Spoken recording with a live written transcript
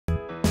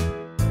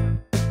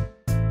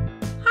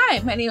Hi,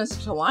 my name is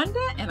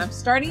Tawanda, and I'm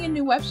starting a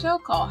new web show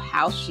called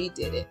How She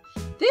Did It.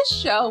 This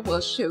show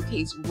will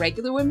showcase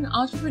regular women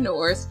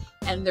entrepreneurs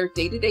and their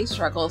day-to-day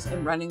struggles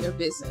in running their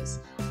business.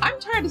 I'm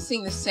tired of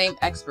seeing the same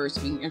experts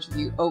being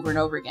interviewed over and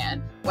over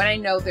again when I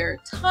know there are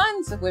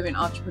tons of women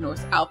entrepreneurs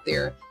out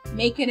there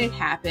making it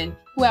happen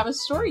who have a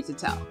story to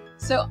tell.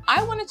 So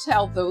I want to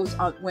tell those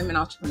women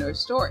entrepreneur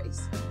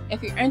stories.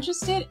 If you're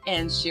interested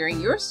in sharing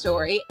your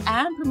story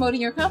and promoting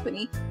your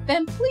company,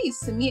 then please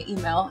send me an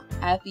email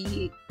at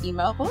the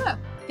email below.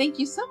 Thank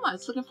you so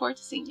much. Looking forward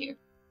to seeing you.